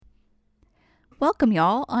Welcome,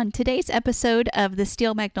 y'all. On today's episode of the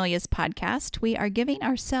Steel Magnolias podcast, we are giving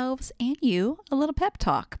ourselves and you a little pep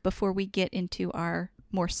talk before we get into our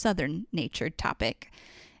more southern-natured topic,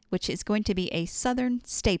 which is going to be a southern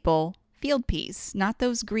staple, field peas, not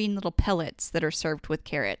those green little pellets that are served with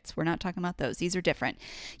carrots. We're not talking about those. These are different.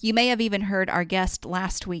 You may have even heard our guest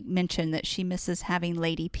last week mention that she misses having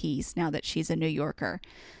lady peas now that she's a New Yorker.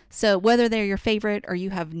 So whether they're your favorite or you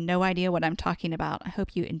have no idea what I'm talking about, I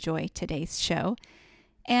hope you enjoy today's show.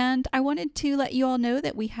 And I wanted to let you all know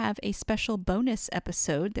that we have a special bonus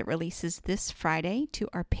episode that releases this Friday to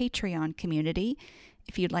our Patreon community.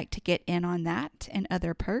 If you'd like to get in on that and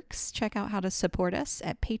other perks, check out how to support us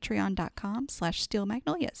at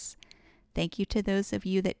patreon.com/steelmagnolias. Thank you to those of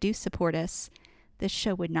you that do support us. This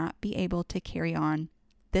show would not be able to carry on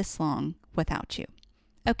this long without you.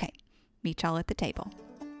 Okay, meet y'all at the table.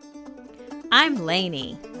 I'm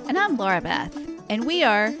Lainey. And I'm Laura Beth. And we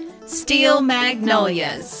are Steel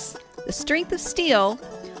Magnolias. The strength of steel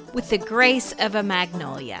With the grace of a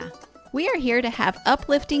magnolia. We are here to have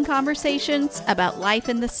uplifting conversations about life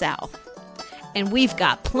in the South. And we've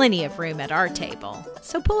got plenty of room at our table.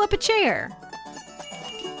 So pull up a chair.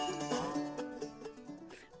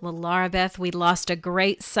 Well, Laura Beth, we lost a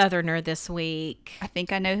great Southerner this week. I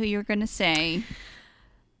think I know who you're going to say.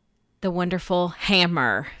 The wonderful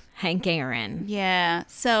Hammer, Hank Aaron. Yeah.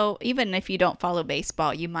 So even if you don't follow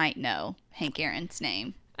baseball, you might know Hank Aaron's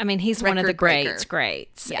name. I mean, he's one of the greats.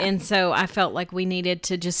 Yeah. And so I felt like we needed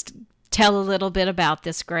to just tell a little bit about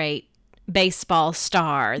this great baseball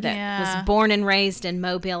star that was born and raised in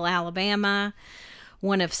Mobile, Alabama.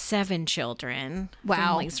 One of 7 children. Wow.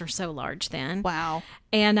 Families were so large then. Wow.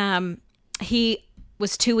 And he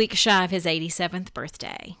was 2 weeks shy of his 87th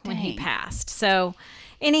birthday when he passed. So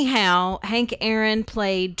anyhow, Hank Aaron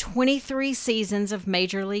played 23 seasons of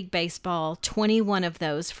Major League Baseball, 21 of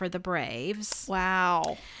those for the Braves.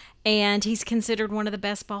 Wow. And he's considered one of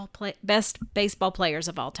the best baseball players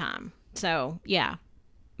of all time. So, yeah,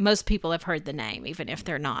 most people have heard the name, even if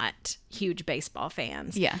they're not huge baseball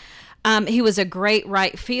fans. Yeah. He was a great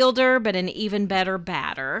right fielder, but an even better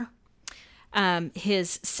batter.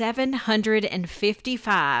 His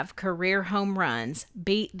 755 career home runs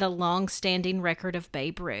beat the long-standing record of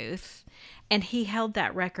Babe Ruth, and he held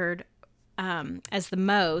that record as the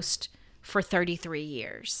most for 33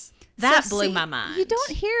 years. That blew my mind. You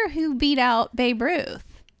don't hear who beat out Babe Ruth.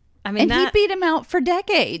 I mean, he beat him out for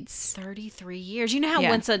decades. 33 years. You know how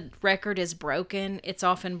once a record is broken, it's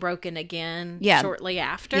often broken again shortly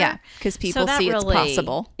after? Yeah, because people see it's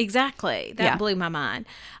possible. Exactly. That blew my mind.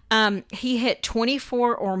 He hit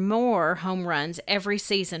 24 or more home runs every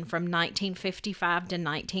season from 1955 to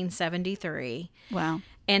 1973. Wow.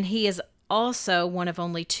 And he is also one of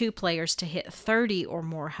only 2 players to hit 30 or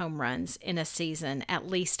more home runs in a season at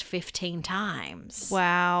least 15 times.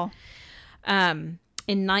 Wow.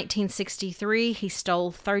 In 1963, he stole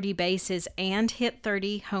 30 bases and hit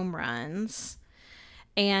 30 home runs.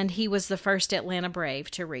 And he was the first Atlanta Brave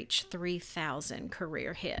to reach 3,000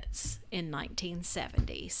 career hits in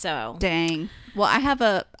 1970. So dang. Well, I have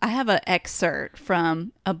an excerpt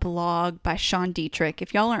from a blog by Sean Dietrich.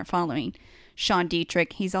 If y'all aren't following Sean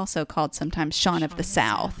Dietrich, he's also called sometimes Sean of the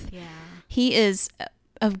South. Yeah. He is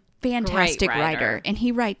a fantastic Great writer, and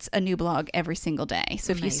he writes a new blog every single day.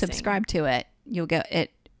 So if you subscribe to it, you'll get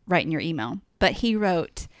it right in your email. But he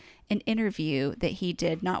wrote an interview that he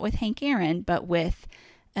did not with Hank Aaron, but with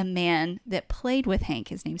a man that played with Hank.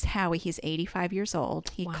 His name's Howie. He's 85 years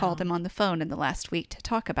old. He called him on the phone in the last week to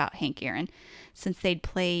talk about Hank Aaron since they'd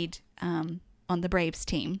played on the Braves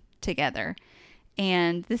team together.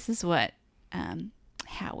 And this is what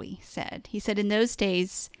Howie said. He said, in those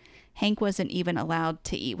days, Hank wasn't even allowed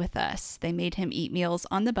to eat with us. They made him eat meals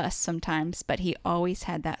on the bus sometimes, but he always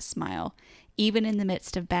had that smile. Even in the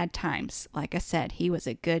midst of bad times, like I said, he was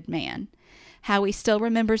a good man. Howie still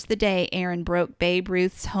remembers the day Aaron broke Babe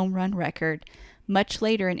Ruth's home run record much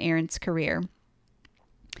later in Aaron's career.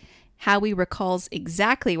 Howie recalls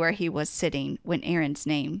exactly where he was sitting when Aaron's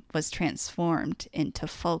name was transformed into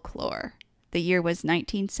folklore. The year was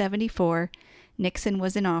 1974. Nixon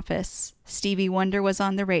was in office. Stevie Wonder was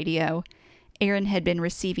on the radio. Aaron had been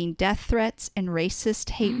receiving death threats and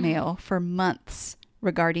racist hate mail for months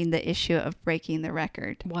regarding the issue of breaking the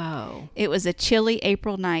record. Wow. It was a chilly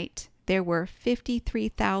April night. There were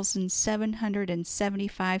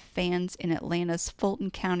 53,775 fans in Atlanta's Fulton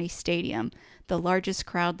County Stadium, the largest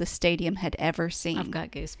crowd the stadium had ever seen. I've got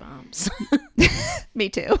goosebumps. Me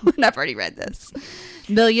too. I've already read this.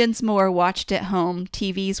 Millions more watched at home.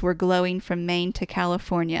 TVs were glowing from Maine to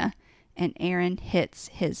California. And Aaron hits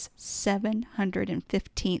his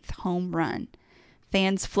 715th home run.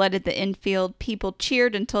 Fans flooded the infield. People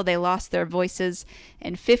cheered until they lost their voices,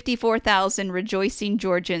 and 54,000 rejoicing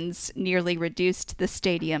Georgians nearly reduced the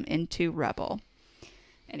stadium into rubble.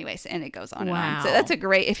 Anyways, and it goes on and on. So that's a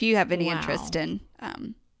great, if you have any interest in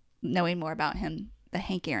knowing more about him, the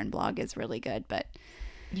Hank Aaron blog is really good. But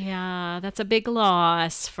yeah, that's a big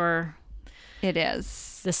loss for it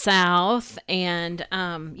is the South. And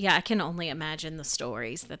I can only imagine the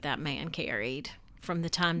stories that man carried from the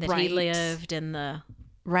time that he lived and the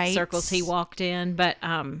circles he walked in. But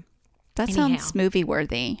that sounds movie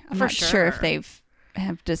worthy. I'm not sure if they've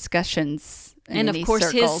have discussions in and of course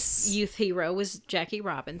circles. His youth hero was Jackie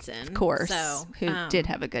Robinson, of course, so who did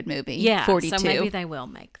have a good movie. 42. So maybe they will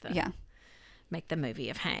make the movie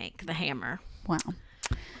of Hank the Hammer. Wow.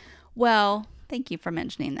 Well, thank you for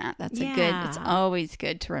mentioning that. That's a good. It's always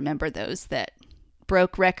good to remember those that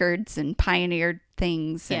broke records and pioneered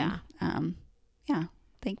things. And,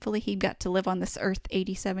 thankfully, he got to live on this earth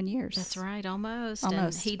 87 years. That's right, almost.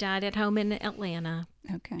 And he died at home in Atlanta.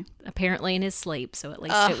 Okay. Apparently in his sleep, so at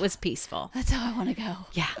least it was peaceful. That's how I want to go.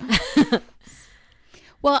 Yeah.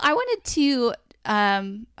 Well, I wanted to,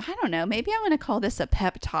 I don't know, maybe I want to call this a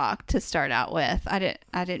pep talk to start out with. I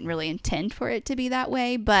didn't really intend for it to be that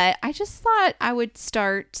way, but I just thought I would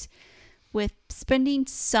start with spending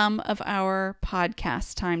some of our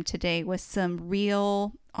podcast time today with some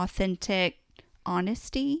real, authentic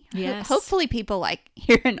honesty. Yes. Hopefully people like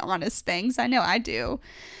hearing honest things. I know I do.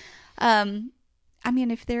 I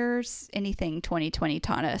mean, if there's anything 2020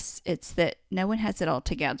 taught us, it's that no one has it all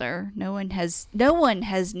together. No one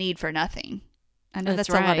has need for nothing. I know that's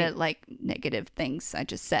a lot of like negative things I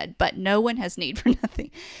just said, but no one has need for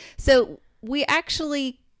nothing. So we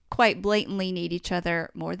actually quite blatantly need each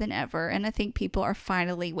other more than ever. And I think people are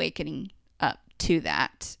finally waking up to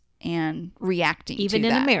that and reacting to that. Even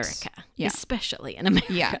in America. Yeah. Especially in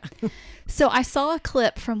America. Yeah. So I saw a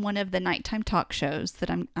clip from one of the nighttime talk shows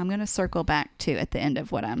that I'm going to circle back to at the end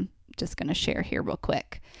of what I'm just going to share here real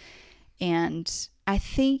quick. And I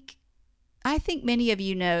think many of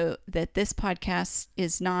you know that this podcast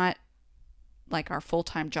is not like our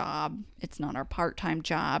full-time job. It's not our part-time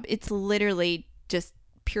job. It's literally just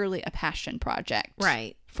purely a passion project.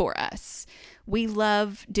 Right. For us. We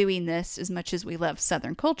love doing this as much as we love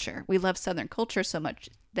Southern culture. We love Southern culture so much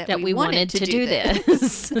that we wanted to do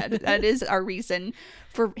this. That is our reason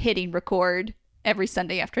for hitting record every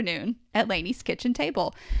Sunday afternoon at Lainey's kitchen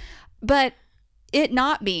table. But it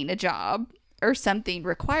not being a job or something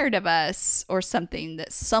required of us or something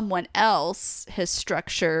that someone else has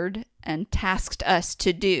structured and tasked us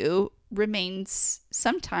to do remains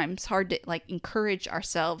sometimes hard to like encourage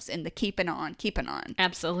ourselves in the keeping on.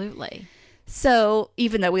 Absolutely. So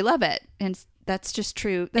even though we love it, and that's just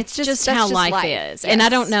true. That's just how life is. Yes. And I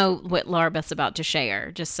don't know what Laura Beth's about to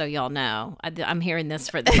share, just so y'all know. I'm hearing this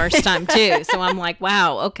for the first time too. So I'm like,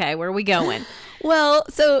 wow, okay, where are we going? Well,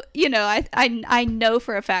 so, I know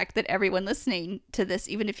for a fact that everyone listening to this,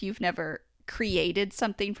 even if you've never created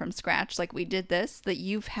something from scratch like we did this, that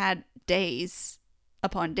you've had days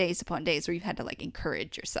upon days where you've had to like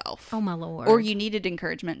encourage yourself. Oh my Lord. Or you needed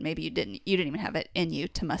encouragement. Maybe you didn't even have it in you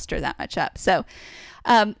to muster that much up. So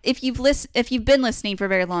if you've been listening for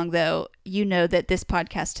very long though, you know that this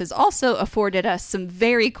podcast has also afforded us some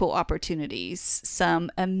very cool opportunities, some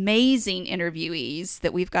amazing interviewees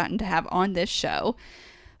that we've gotten to have on this show.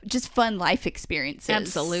 Just fun life experiences.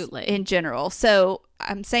 Absolutely. In general. So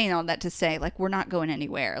I'm saying all that to say, like, we're not going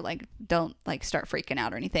anywhere. Like, don't like start freaking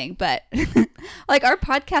out or anything. But like our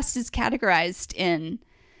podcast is categorized in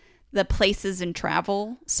the places and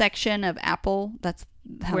travel section of Apple. That's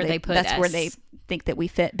how where they put us. That's where they think that we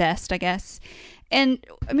fit best, I guess. And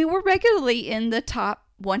I mean, we're regularly in the top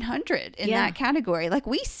 100 in that category. Like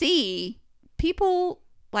we see people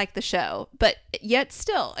like the show, but yet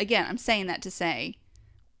still, again, I'm saying that to say,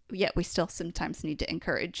 yet we still sometimes need to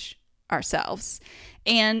encourage ourselves.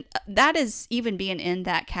 And that is even being in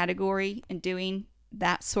that category and doing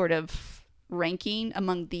that sort of ranking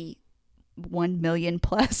among the 1 million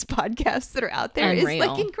plus podcasts that are out there. Unreal. Is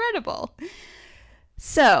like incredible.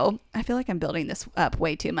 So I feel like I'm building this up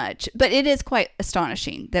way too much, but it is quite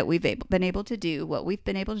astonishing that we've been able to do what we've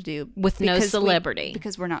been able to do with no celebrity,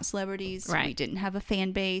 because we're not celebrities. Right. We didn't have a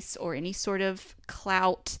fan base or any sort of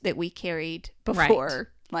clout that we carried before. Right.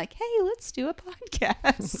 Like, hey, let's do a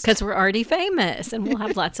podcast. Because we're already famous and we'll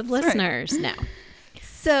have lots of listeners now.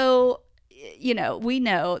 So, we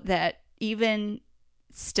know that even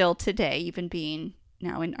still today, even being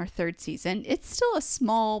now in our third season, it's still a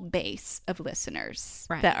small base of listeners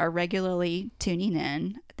that are regularly tuning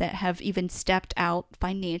in, that have even stepped out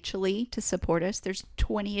financially to support us. There's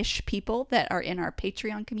 20-ish people that are in our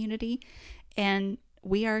Patreon community. And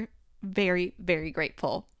we are very, very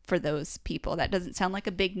grateful for those people. That doesn't sound like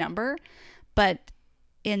a big number, but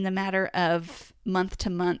in the matter of month to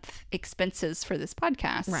month expenses for this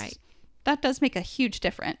podcast, right, that does make a huge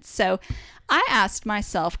difference. So I asked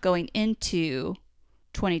myself going into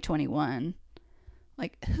 2021,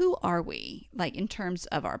 like, who are we, like, in terms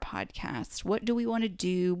of our podcast? What do we want to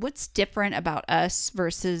do? What's different about us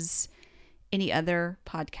versus any other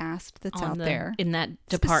podcast that's out there in that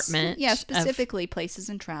department? Specifically places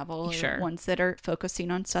and travel, sure, ones that are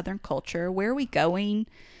focusing on Southern culture. Where are we going?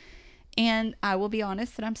 And I will be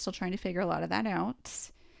honest that I'm still trying to figure a lot of that out.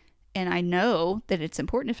 And I know that it's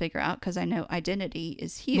important to figure out because I know identity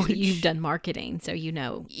is huge. Well, you've done marketing, so you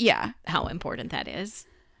know how important that is.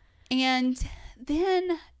 And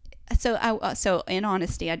then, so in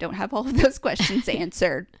honesty, I don't have all of those questions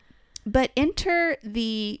answered. But enter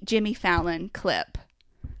the Jimmy Fallon clip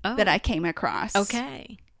that I came across.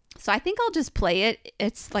 Okay. So I think I'll just play it.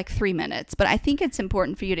 It's like 3 minutes, but I think it's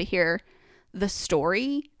important for you to hear the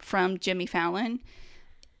story from Jimmy Fallon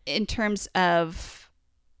in terms of,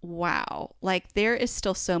 wow, like there is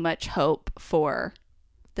still so much hope for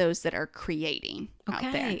those that are creating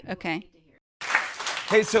out there. Okay.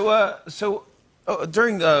 Hey, so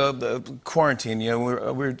during the quarantine, we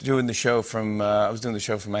were doing the show from I was doing the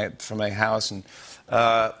show from my house and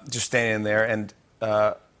just staying in there. And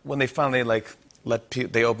when they finally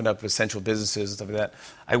they opened up essential businesses and stuff like that,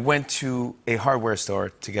 I went to a hardware store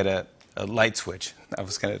to get a light switch. I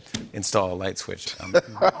was going to install a light switch.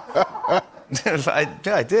 I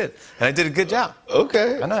did, and I did a good job.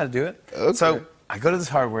 Okay, I know how to do it. Okay. So I go to this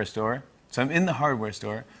hardware store. So I'm in the hardware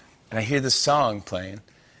store, and I hear this song playing.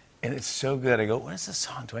 And it's so good. I go, what is this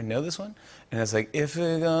song? Do I know this one? And it's like, if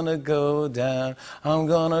you're gonna go down, I'm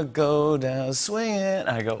gonna go down swinging. And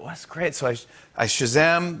I go, that's great. So I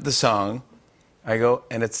Shazam the song. I go,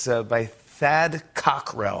 and it's by Thad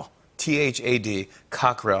Cockrell, Thad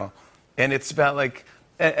Cockrell. And it's about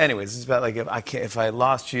it's about if I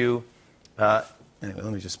lost you. Anyway,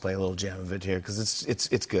 let me just play a little jam of it here because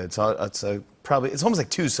it's good. So it's almost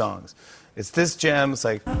like 2 songs. It's this jam. It's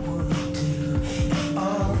like.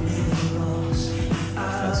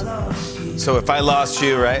 So if I lost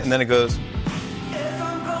you, right? And then it goes. If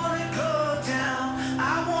I'm gonna go down,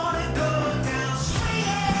 I wanna go down swinging.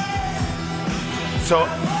 So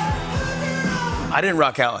I didn't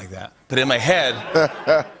rock out like that, but in my head,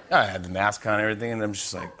 I had the mask on and everything, and I'm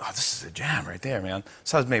just like, oh, this is a jam right there, man.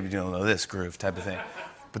 So I was maybe doing a little this groove type of thing.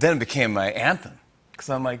 But then it became my anthem. Because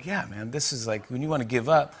I'm like, yeah, man, this is like when you want to give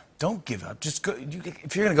up, don't give up. Just go.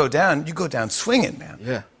 If you're going to go down, you go down swinging, man.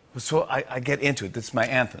 Yeah. So I get into it. That's my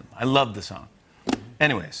anthem. I love the song.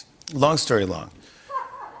 Anyways, long story long.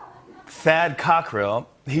 Thad Cockrell,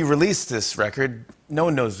 he released this record. No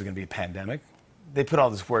one knows there's going to be a pandemic. They put all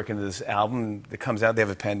this work into this album that comes out. They have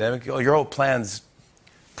a pandemic. Your whole plan's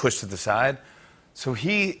pushed to the side. So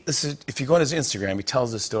if you go on his Instagram, he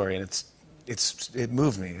tells this story, and it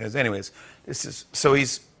moved me. Anyways,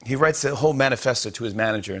 he writes a whole manifesto to his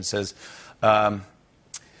manager and says, I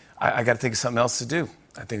got to think of something else to do.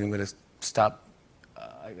 I think I'm going to stop.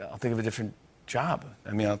 I'll think of a different job.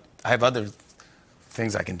 I mean, I have other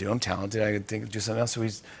things I can do. I'm talented. I can do something else. So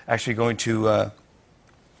he's actually going to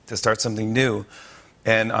start something new.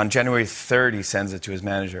 And on January 3rd, he sends it to his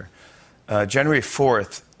manager. January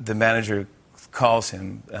 4th, the manager calls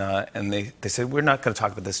him, and they said, we're not going to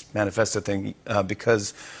talk about this manifesto thing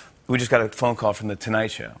because we just got a phone call from The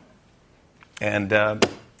Tonight Show. And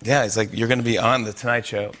he's like, you're going to be on The Tonight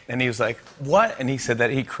Show. And he was like, what? And he said that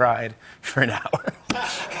he cried for an hour.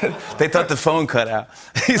 They thought the phone cut out.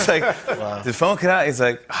 He's like, wow. The phone cut out? He's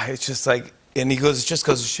like, it's just like, and he goes, it just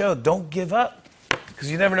goes to show, don't give up.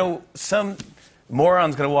 Because you never know, some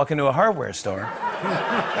moron's going to walk into a hardware store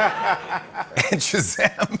and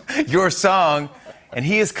Shazam your song. And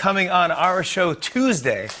he is coming on our show this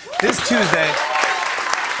Tuesday.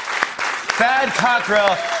 Thad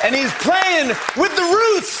Cockrell, and he's playing with the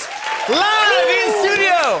Roots live in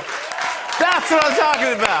studio. That's what I'm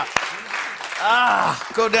talking about.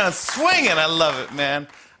 Go down swinging. I love it, man.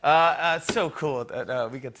 It's so cool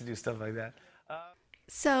that we get to do stuff like that.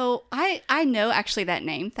 So I know actually that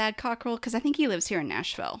name, Thad Cockrell, because I think he lives here in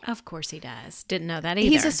Nashville. Of course he does. Didn't know that either.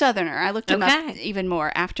 He's a Southerner. I looked him up even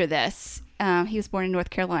more after this. He was born in North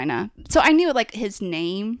Carolina. So I knew his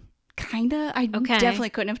name. Kinda. I definitely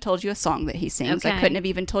couldn't have told you a song that he sings. I couldn't have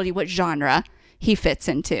even told you what genre he fits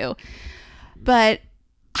into. But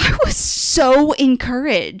I was so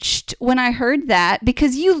encouraged when I heard that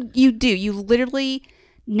because you literally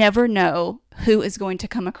never know who is going to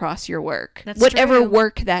come across your work. That's whatever true.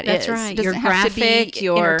 work that That's is. right. Doesn't Your have graphic, to be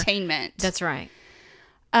entertainment. That's right.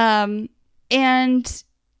 And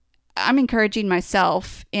I'm encouraging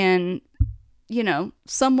myself, and,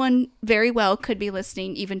 someone very well could be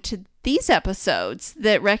listening even to these episodes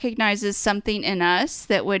that recognizes something in us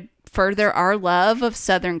that would further our love of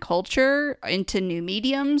Southern culture into new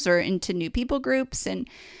mediums or into new people groups. And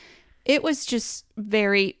it was just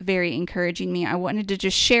very, very encouraging me. I wanted to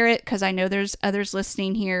just share it because I know there's others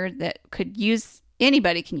listening here that could use,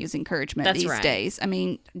 anybody can use encouragement these days. I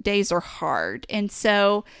mean, days are hard. And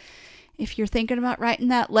so if you're thinking about writing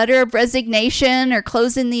that letter of resignation or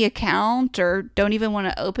closing the account or don't even want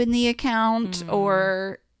to open the account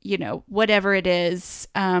or, whatever it is,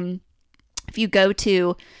 if you go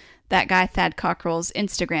to that guy Thad Cockrell's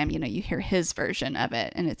Instagram, you hear his version of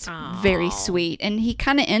it, and it's very sweet. And he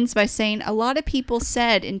kind of ends by saying, a lot of people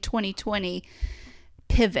said in 2020,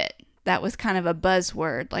 pivot. That was kind of a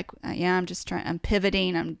buzzword. Like, I'm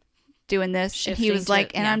pivoting, I'm doing this. Shifting, and he was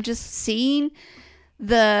like, I'm just seeing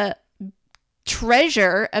the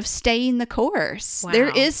treasure of staying the course. Wow. There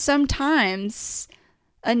is sometimes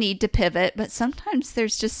a need to pivot, but sometimes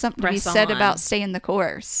there's just something to be said about staying the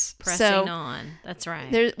course. Pressing on. That's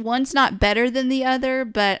right. One's not better than the other,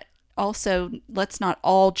 but also let's not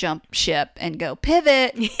all jump ship and go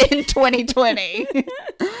pivot in 2020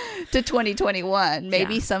 to 2021.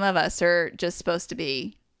 Maybe some of us are just supposed to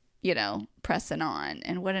be, pressing on.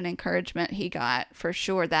 And what an encouragement he got, for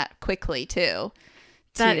sure, that quickly too.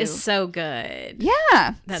 That is so good.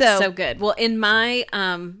 Yeah. That's so good. Well, in my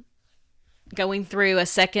going through a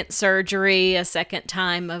second surgery, a second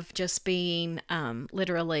time of just being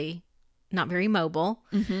literally not very mobile,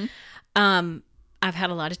 I've had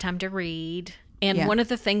a lot of time to read. And one of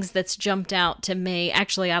the things that's jumped out to me,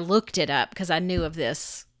 actually, I looked it up because I knew of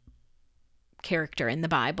this character in the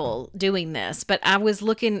Bible doing this, but I was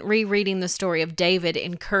rereading the story of David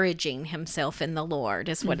encouraging himself in the Lord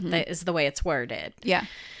is what is the way it's worded. Yeah.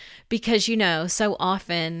 Because, so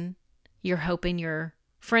often you're hoping your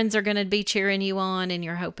friends are going to be cheering you on, and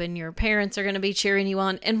you're hoping your parents are going to be cheering you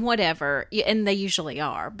on, and whatever. And they usually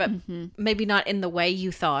are, but maybe not in the way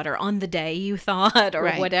you thought or on the day you thought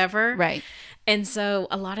or whatever. Right. And so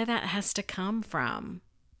a lot of that has to come from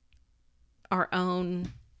our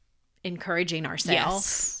own encouraging ourselves.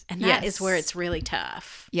 Yes. And that is where it's really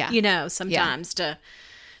tough. Yeah. Sometimes to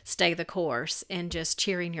stay the course and just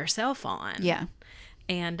cheering yourself on. Yeah.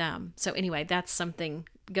 And so anyway, that's something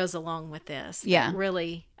goes along with this. Yeah.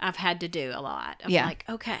 Really, I've had to do a lot. I'm like,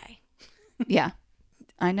 okay. Yeah.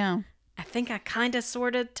 I know. I think I kind of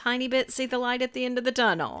sort of tiny bit see the light at the end of the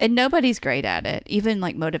tunnel. And nobody's great at it. Even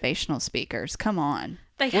like motivational speakers. Come on.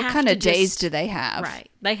 What kind of days do they have? Right.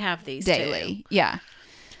 They have these daily. Too. Yeah.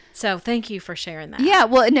 So thank you for sharing that. Yeah,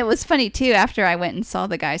 well, and it was funny too, after I went and saw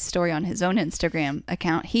the guy's story on his own Instagram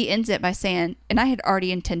account, he ends it by saying, and I had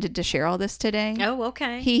already intended to share all this today. Oh,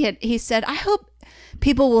 okay. He said, I hope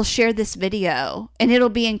people will share this video and it'll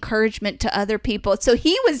be encouragement to other people. So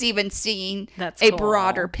he was even seeing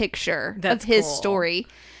broader picture of his story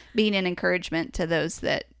being an encouragement to those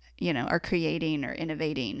that, are creating or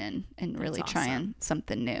innovating and really trying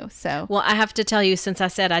something new. So, well, I have to tell you, since I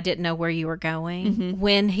said I didn't know where you were going,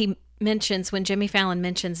 when Jimmy Fallon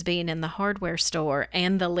mentions being in the hardware store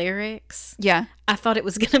and the lyrics, I thought it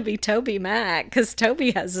was going to be Toby Mac, because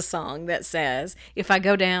Toby has a song that says, if I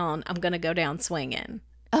go down, I'm going to go down swinging.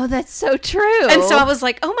 Oh, that's so true. And so I was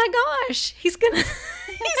like, oh my gosh, he's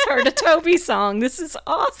heard a Toby song. This is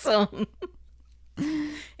awesome.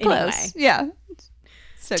 Close. Yeah.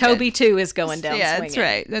 So Toby good. Too is going down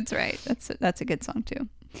swinging. That's right. That's a good song too.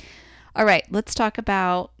 All right, let's talk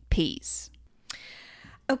about peas.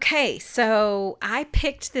 Okay, so I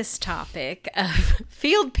picked this topic of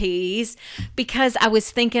field peas because I was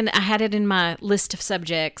thinking, I had it in my list of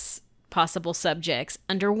possible subjects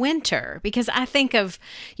under winter, because I think of,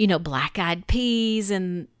 black-eyed peas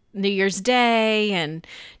and New Year's Day and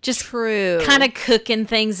just kind of cooking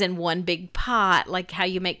things in one big pot, like how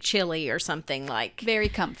you make chili or something, like very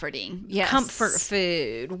comforting. Yes. Comfort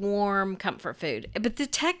food, warm comfort food. But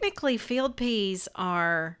technically field peas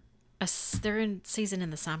they're in season in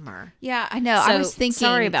the summer. Yeah, I know. So, I was thinking.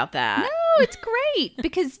 Sorry about that. No, it's great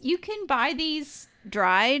because you can buy these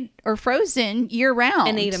dried or frozen year round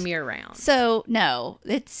and eat them year round. So no,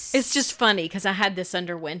 it's just funny because I had this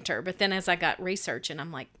under winter, but then as I got researching,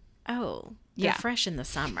 I'm like, oh, they're fresh in the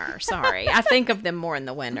summer. Sorry. I think of them more in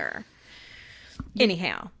the winter.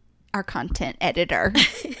 Anyhow, our content editor.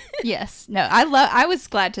 Yes. No, I was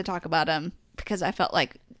glad to talk about them because I felt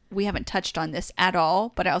like we haven't touched on this at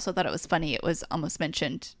all, but I also thought it was funny. It was almost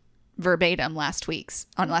mentioned verbatim last week's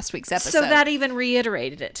episode. So that even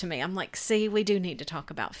reiterated it to me. I'm like, see, we do need to talk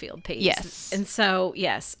about field peas. Yes. And so,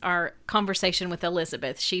 yes, our conversation with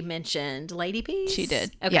Elizabeth, she mentioned lady peas. She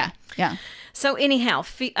did. Okay. Yeah. Yeah. So anyhow,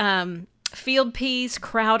 field peas,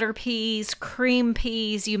 Crowder peas, cream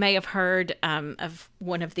peas. You may have heard of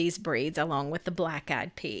one of these breeds along with the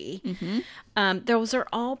black-eyed pea. Mm-hmm. Those are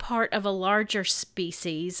all part of a larger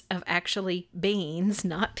species of actually beans,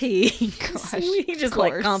 not peas. Gosh, We just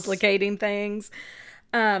like complicating things.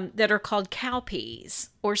 That are called cowpeas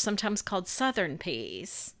or sometimes called southern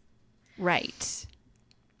peas. Right.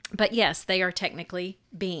 But yes, they are technically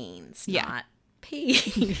beans, not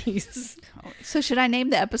peas. So should I name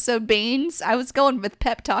the episode Beans? I was going with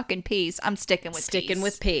Pep Talk and Peas. I'm sticking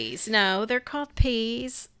with peas. No, they're called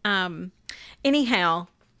peas. Anyhow,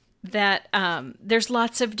 that there's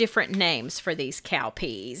lots of different names for these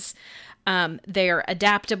cowpeas. They're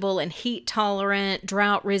adaptable and heat tolerant,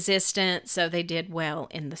 drought resistant, so they did well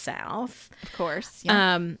in the South. Of course.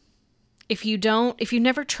 Yeah. If you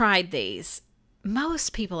never tried these,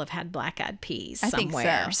 most people have had black-eyed peas somewhere.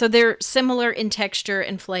 I think so. So they're similar in texture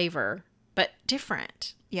and flavor, but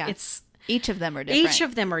different. Yeah. Each of them are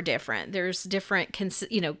different. There's different,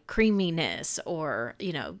 creaminess or,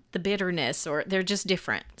 the bitterness, or they're just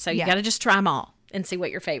different. So you got to just try them all and see what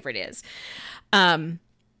your favorite is.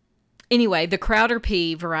 Anyway, the Crowder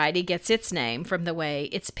pea variety gets its name from the way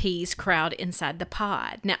its peas crowd inside the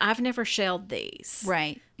pod. Now, I've never shelled these.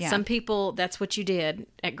 Right. Yeah. Some people, that's what you did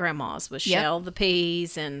at Grandma's, was shell the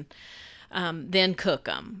peas and then cook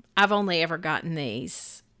them. I've only ever gotten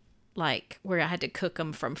these, like, where I had to cook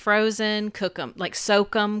them from frozen,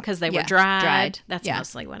 soak them because they were dried. That's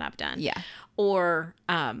mostly what I've done. Yeah. Or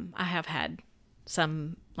I have had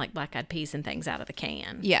some, like, black-eyed peas and things out of the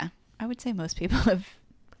can. Yeah. I would say most people have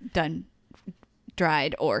done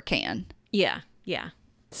dried or can. Yeah.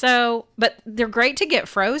 So, but they're great to get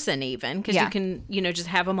frozen even because you can, just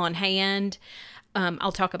have them on hand.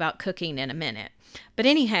 I'll talk about cooking in a minute. But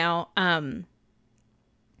anyhow,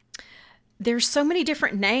 there's so many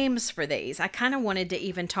different names for these. I kind of wanted to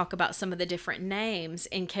even talk about some of the different names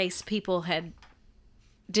in case people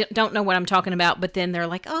don't know what I'm talking about, but then they're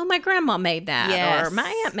like, oh, my grandma made that, or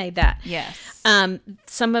my aunt made that. Yes.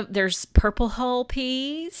 There's purple hull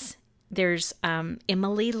peas. There's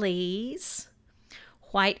Emily Lee's,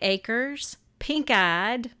 white acres,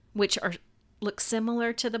 pink-eyed, which look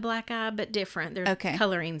similar to the black-eye but different. Their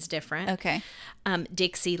coloring's different. Okay.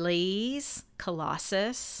 Dixie Lee's,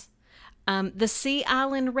 Colossus, the Sea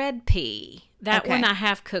Island red pea. That one I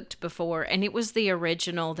have cooked before, and it was the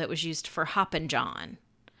original that was used for Hoppin' John.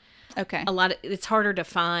 Okay. It's harder to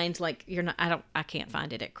find. Like I can't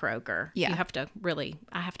find it at Kroger. Yeah. I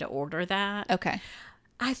have to order that. Okay.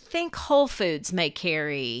 I think Whole Foods may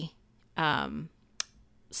carry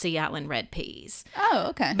Sea Island red peas. Oh,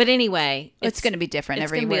 okay. But anyway, it's going to be different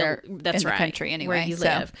everywhere in the country anyway. Where you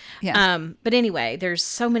live. Yeah. But anyway, there's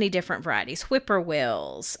so many different varieties.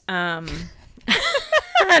 Whippoorwills.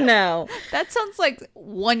 I know. That sounds like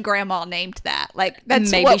one grandma named that. Like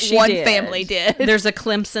that's Maybe what she one did. family did. There's a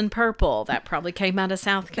Clemson purple that probably came out of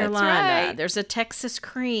South Carolina. That's right. There's a Texas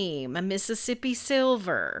cream, a Mississippi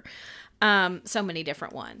silver. So many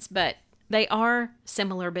different ones, but they are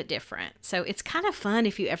similar but different. So it's kind of fun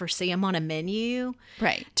if you ever see them on a menu,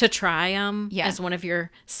 Right. to try them as one of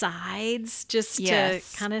your sides, just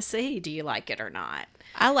Yes. to kind of see, do you like it or not?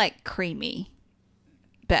 I like creamy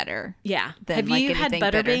better. Yeah. Than Have like you had anything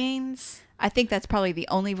butter bitter. beans? I think that's probably the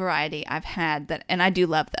only variety I've had that, and I do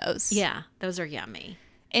love those. Yeah, those are yummy.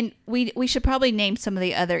 And we should probably name some of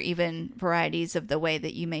the other even varieties of the way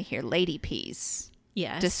that you may hear lady peas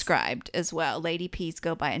Yes. described as well. Lady peas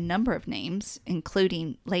go by a number of names,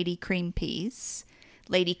 including lady cream peas,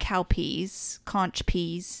 lady cow peas, conch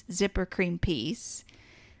peas, zipper cream peas,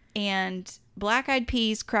 and black-eyed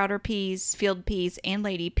peas, Crowder peas, field peas, and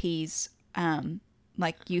lady peas.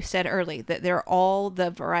 Like you said earlier, that they're all the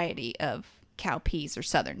variety of cow peas or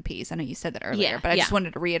southern peas. I know you said that earlier, but I just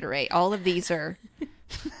wanted to reiterate, all of these are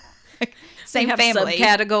same family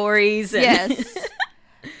subcategories. Yes.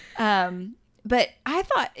 But I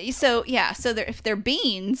thought so. Yeah. So if they're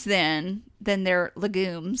beans, then they're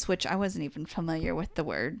legumes, which I wasn't even familiar with the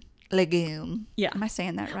word legume. Yeah. Am I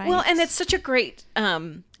saying that right? Well, and it's such a great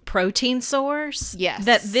protein source. Yes.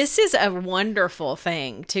 That this is a wonderful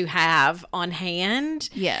thing to have on hand.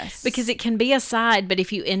 Yes. Because it can be a side, but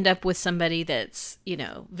if you end up with somebody that's,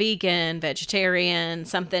 vegan, vegetarian,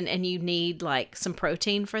 something, and you need like some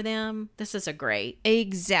protein for them, this is a great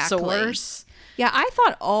source. Yeah, I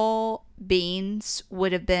thought all beans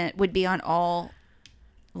would be on all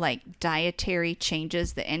like dietary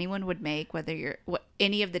changes that anyone would make, whether you're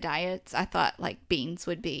any of the diets. I thought like beans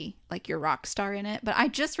would be like your rock star in it, but I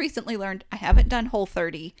just recently learned, I haven't done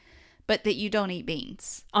Whole30, but that you don't eat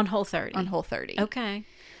beans on Whole30. On Whole30. Okay.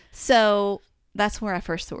 So that's where I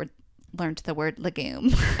first learned the word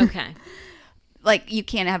legume. Okay. Like you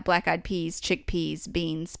can't have black-eyed peas, chickpeas,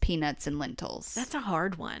 beans, peanuts, and lentils. That's a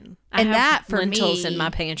hard one. And I have that for lentils me in my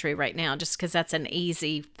pantry right now, just because that's an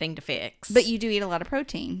easy thing to fix. But you do eat a lot of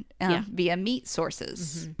protein Yeah. via meat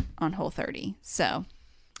sources on Whole30. So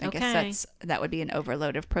I guess that would be an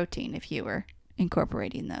overload of protein if you were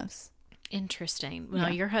incorporating those. Interesting. Well,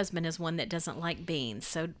 your husband is one that doesn't like beans,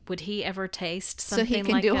 so would he ever taste So something he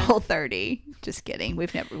can like do a... Whole30. Just kidding.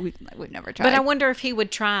 We've never tried. But I wonder if he would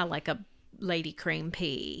try like a lady cream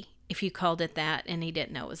pea if you called it that and he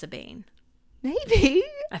didn't know it was a bean. Maybe.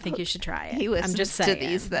 I think you should try it. He listens I'm just to saying.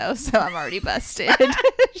 these though, so I'm already busted.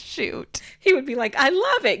 Shoot. He would be like, I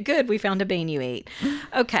love it. Good. We found a bean you eat.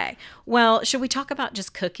 Okay. Well, should we talk about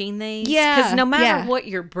just cooking these? Yeah. Because no matter what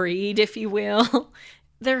your breed, if you will,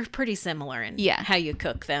 they're pretty similar in how you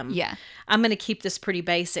cook them. Yeah. I'm going to keep this pretty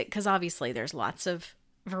basic because obviously there's lots of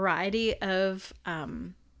variety of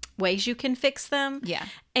ways you can fix them. Yeah.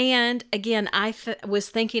 And again, I was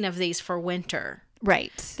thinking of these for winter.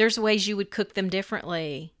 Right. There's ways you would cook them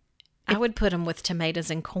differently. I would put them with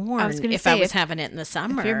tomatoes and corn if say, I was having it in the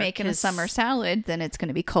summer. If you're making a summer salad, then it's going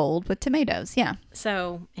to be cold with tomatoes. Yeah.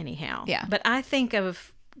 So anyhow. Yeah. But I think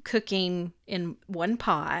of cooking in one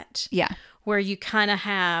pot. Yeah. Where you kind of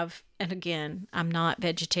have, and again, I'm not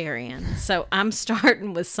vegetarian, so I'm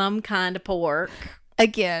starting with some kind of pork.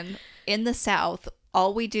 Again, in the South,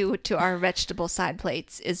 all we do to our vegetable side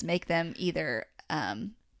plates is make them either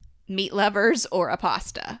meat lovers or a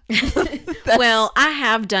pasta. Well, I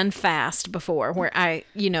have done fast before where I,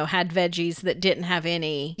 had veggies that didn't have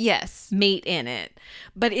any meat in it.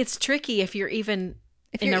 But it's tricky if you're even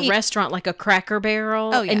in a restaurant like a Cracker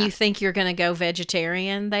Barrel and you think you're going to go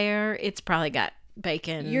vegetarian there. It's probably got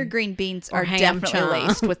bacon. Your green beans or are ham definitely chunks.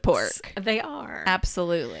 laced with pork. They are.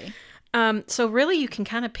 Absolutely. So really you can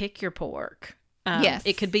kind of pick your pork. Yes.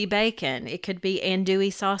 It could be bacon. It could be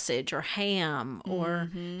andouille sausage or ham or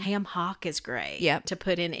ham hock is great to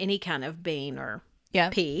put in any kind of bean or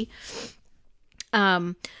pea.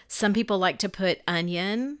 Some people like to put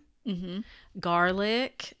onion,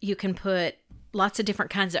 garlic. You can put lots of different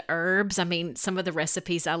kinds of herbs. I mean, some of the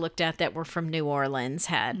recipes I looked at that were from New Orleans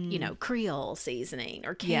had, Creole seasoning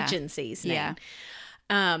or Cajun seasoning.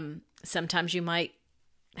 Yeah. Sometimes you might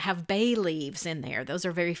have bay leaves in there. Those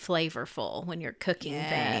are very flavorful when you're cooking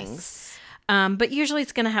things. But usually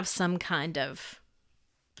it's going to have some kind of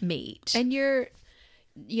meat. And you're,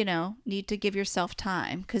 need to give yourself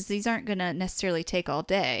time because these aren't going to necessarily take all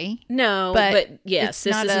day. No, but yes,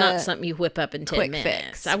 this is not not something you whip up in 10 minutes.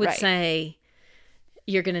 Fix. I would say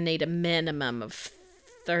you're going to need a minimum of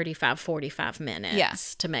 35, 45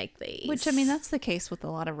 minutes to make these. Which, I mean, that's the case with a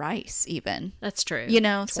lot of rice even. That's true.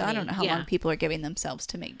 So I don't know how long people are giving themselves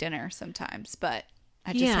to make dinner sometimes, but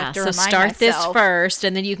I just have to so remind start this myself. first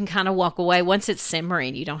and then you can kind of walk away. Once it's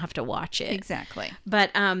simmering, you don't have to watch it. Exactly.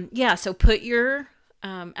 But so put your,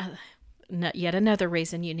 yet another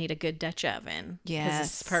reason you need a good Dutch oven. Yes. Because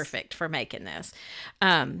it's perfect for making this.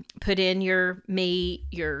 Put in your meat,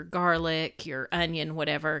 your garlic, your onion,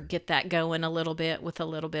 whatever. Get that going a little bit with a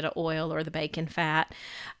little bit of oil or the bacon fat.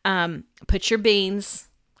 Put your beans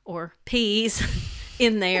or peas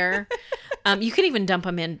in there. You can even dump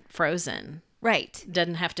them in frozen. Right.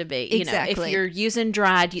 Doesn't have to be. Exactly. If you're using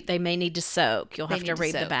dried, they may need to soak. You'll have to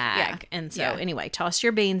read the bag. Yeah. And so anyway, toss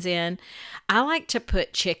your beans in. I like to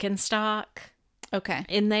put chicken stock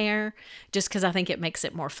in there just because I think it makes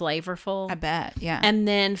it more flavorful. I bet. Yeah. And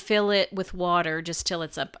then fill it with water just till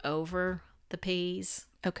it's up over the peas.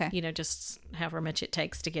 Okay. Just however much it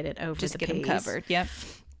takes to get it over just the get peas. them covered. Yep.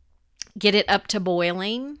 Get it up to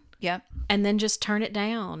boiling. Yep. And then just turn it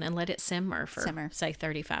down and let it simmer for, say,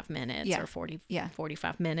 35 minutes or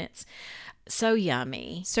 45 minutes. So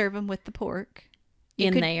yummy. Serve them with the pork.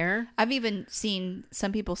 There. I've even seen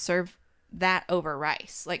some people serve that over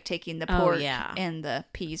rice, like taking the pork and the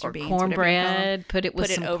peas or beans. Cornbread. Put it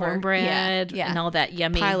with some over, cornbread and all that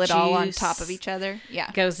yummy Pile it juice all on top of each other.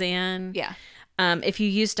 Yeah. Goes in. Yeah. If you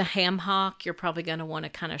used a ham hock, you're probably going to want to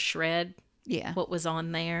kind of shred what was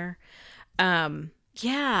on there.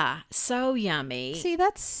 Yeah, so yummy. See,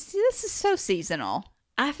 this is so seasonal.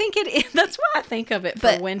 I think it is. That's why I think of it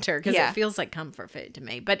for winter because it feels like comfort food to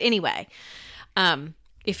me. But anyway,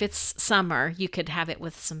 if it's summer, you could have it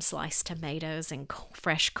with some sliced tomatoes and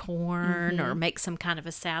fresh corn, or make some kind of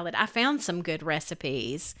a salad. I found some good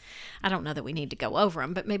recipes. I don't know that we need to go over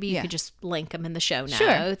them, but maybe you could just link them in the show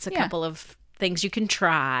notes. A couple of things you can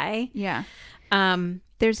try. Yeah.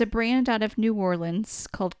 There's a brand out of New Orleans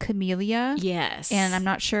called Camellia. Yes. And I'm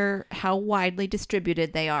not sure how widely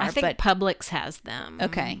distributed they are. I think Publix has them.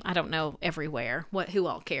 Okay. I don't know everywhere who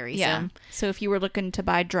all carries them. So if you were looking to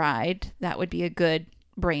buy dried, that would be a good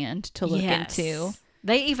brand to look into.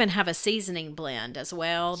 They even have a seasoning blend as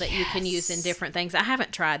well that you can use in different things. I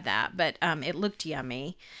haven't tried that, but it looked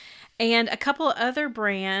yummy. And a couple of other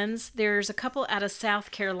brands. There's a couple out of South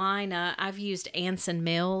Carolina. I've used Anson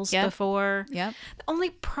Mills before. Yep. The only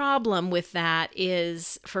problem with that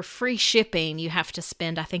is for free shipping, you have to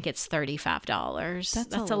spend, I think it's $35.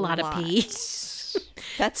 That's a lot of peas.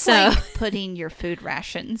 That's like putting your food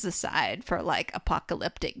rations aside for like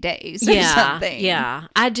apocalyptic days or something. Yeah.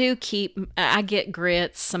 I get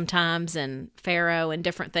grits sometimes and farro and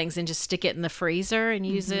different things and just stick it in the freezer and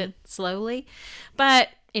use it slowly. But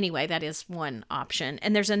anyway, that is one option.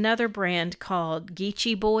 And there's another brand called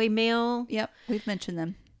Geechee Boy Meal. Yep, we've mentioned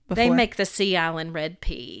them before. They make the Sea Island red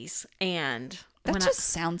peas. And that just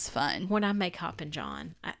sounds fun. When I make Hoppin'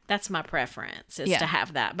 John, that's my preference is to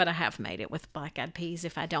have that. But I have made it with black-eyed peas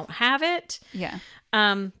if I don't have it. Yeah.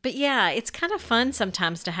 But yeah, it's kind of fun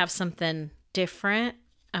sometimes to have something different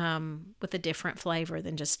with a different flavor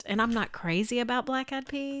than just... And I'm not crazy about black-eyed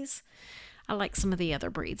peas. I like some of the other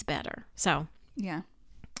breeds better. So... Yeah.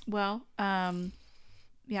 Well,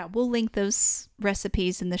 we'll link those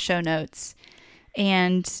recipes in the show notes.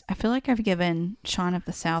 And I feel like I've given Sean of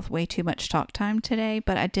the South way too much talk time today,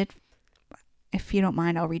 but I did, if you don't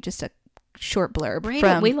mind, I'll read just a short blurb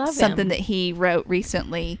from something that he wrote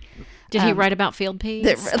recently. Did he write about field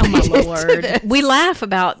peas? Oh, my Lord. We laugh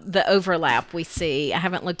about the overlap we see. I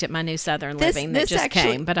haven't looked at my new Southern Living that just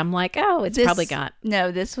came, but I'm like, it's probably got...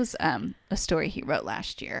 No, this was a story he wrote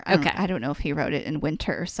last year. Okay. I don't know if he wrote it in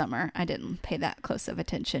winter or summer. I didn't pay that close of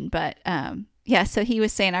attention. But, so he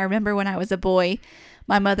was saying, I remember when I was a boy,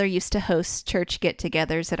 my mother used to host church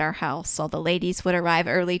get-togethers at our house. All the ladies would arrive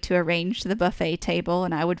early to arrange the buffet table,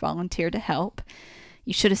 and I would volunteer to help.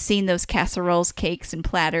 You should have seen those casseroles, cakes, and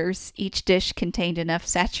platters. Each dish contained enough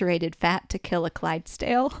saturated fat to kill a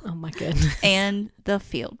Clydesdale. Oh, my goodness. And the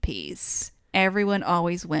field peas. Everyone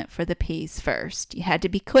always went for the peas first. You had to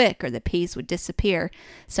be quick or the peas would disappear.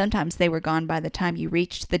 Sometimes they were gone by the time you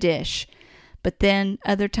reached the dish. But then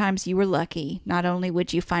other times you were lucky. Not only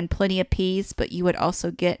would you find plenty of peas, but you would also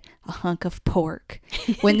get a hunk of pork.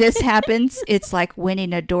 When this happens, it's like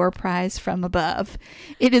winning a door prize from above.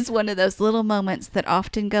 It is one of those little moments that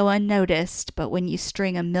often go unnoticed, but when you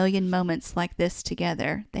string a million moments like this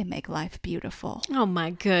together, they make life beautiful. Oh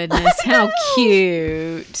my goodness, how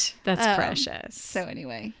cute. That's precious. So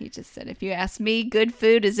anyway, he just said, if you ask me, good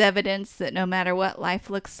food is evidence that no matter what life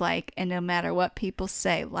looks like and no matter what people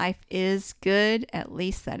say, life is good. At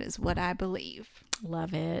least that is what I believe.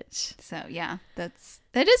 Love it. So yeah, that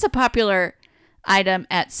is a popular item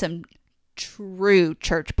at some true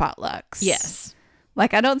church potlucks. Yes.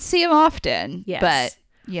 Like I don't see them often, yes.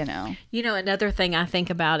 But you know. Another thing I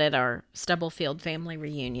think about at our Stubblefield family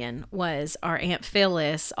reunion was our Aunt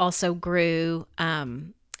Phyllis also grew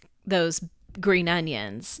those green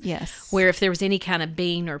onions. Yes. Where if there was any kind of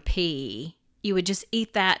bean or pea, you would just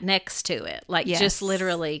eat that next to it. Like just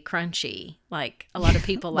literally crunchy. Like a lot of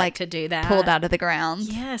people like to do that. Pulled out of the ground.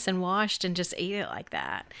 Yes, and washed and just eat it like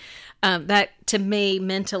that. That to me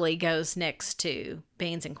mentally goes next to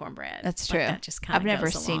beans and cornbread. That's true. Like that just kind of I've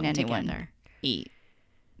never seen anyone together. Eat.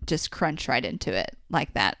 Just crunch right into it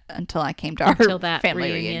like that until I came to our that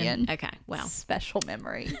family reunion. Okay, well. Special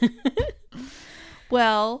memory.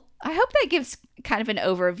 Well, I hope that gives kind of an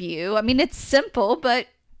overview. I mean, it's simple, but...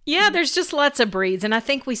 Yeah, there's just lots of breeds. And I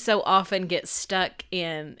think we so often get stuck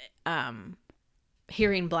in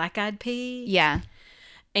hearing black-eyed pea. Yeah.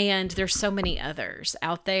 And there's so many others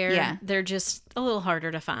out there. Yeah. They're just a little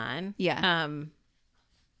harder to find. Yeah.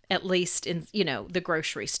 At least in, the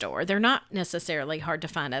grocery store. They're not necessarily hard to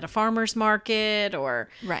find at a farmer's market or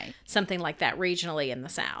something like that regionally in the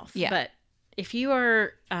South. Yeah. But if you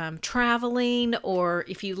are traveling or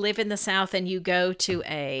if you live in the South and you go to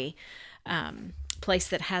a place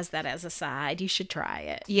that has that as a side, you should try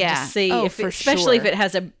it. Yeah. Just see especially if it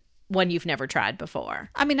has one you've never tried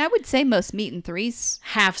before. I mean, I would say most meat and threes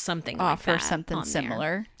have something offer like that something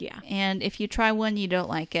similar. There. Yeah. And if you try one you don't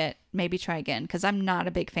like it, maybe try again, because I'm not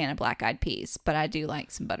a big fan of black-eyed peas, but I do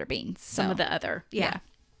like some butter beans. Some of the other. Yeah.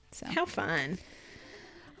 So how fun.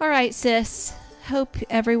 All right, sis. hope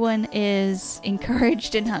everyone is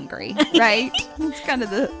encouraged and hungry, right? That's kind of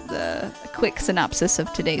the quick synopsis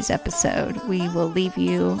of today's episode. We will leave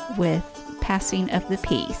you with passing of the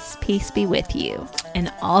peace. Peace be with you.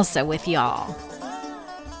 And also with y'all.